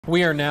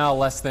We are now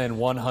less than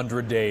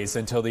 100 days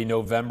until the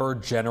November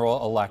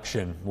general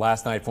election.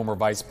 Last night, former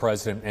Vice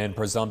President and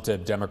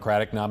presumptive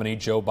Democratic nominee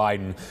Joe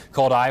Biden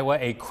called Iowa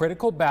a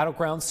critical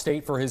battleground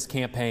state for his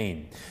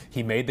campaign.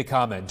 He made the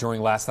comment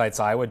during last night's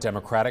Iowa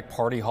Democratic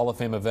Party Hall of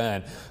Fame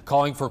event,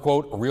 calling for,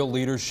 quote, real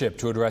leadership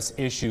to address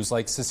issues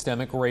like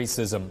systemic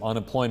racism,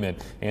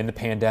 unemployment, and the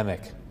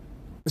pandemic.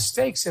 The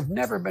stakes have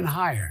never been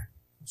higher,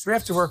 so we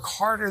have to work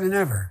harder than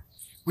ever.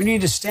 We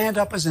need to stand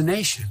up as a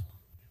nation,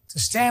 to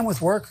stand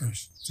with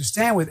workers, to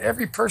stand with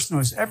every person who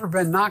has ever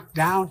been knocked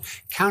down,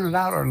 counted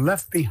out, or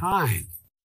left behind.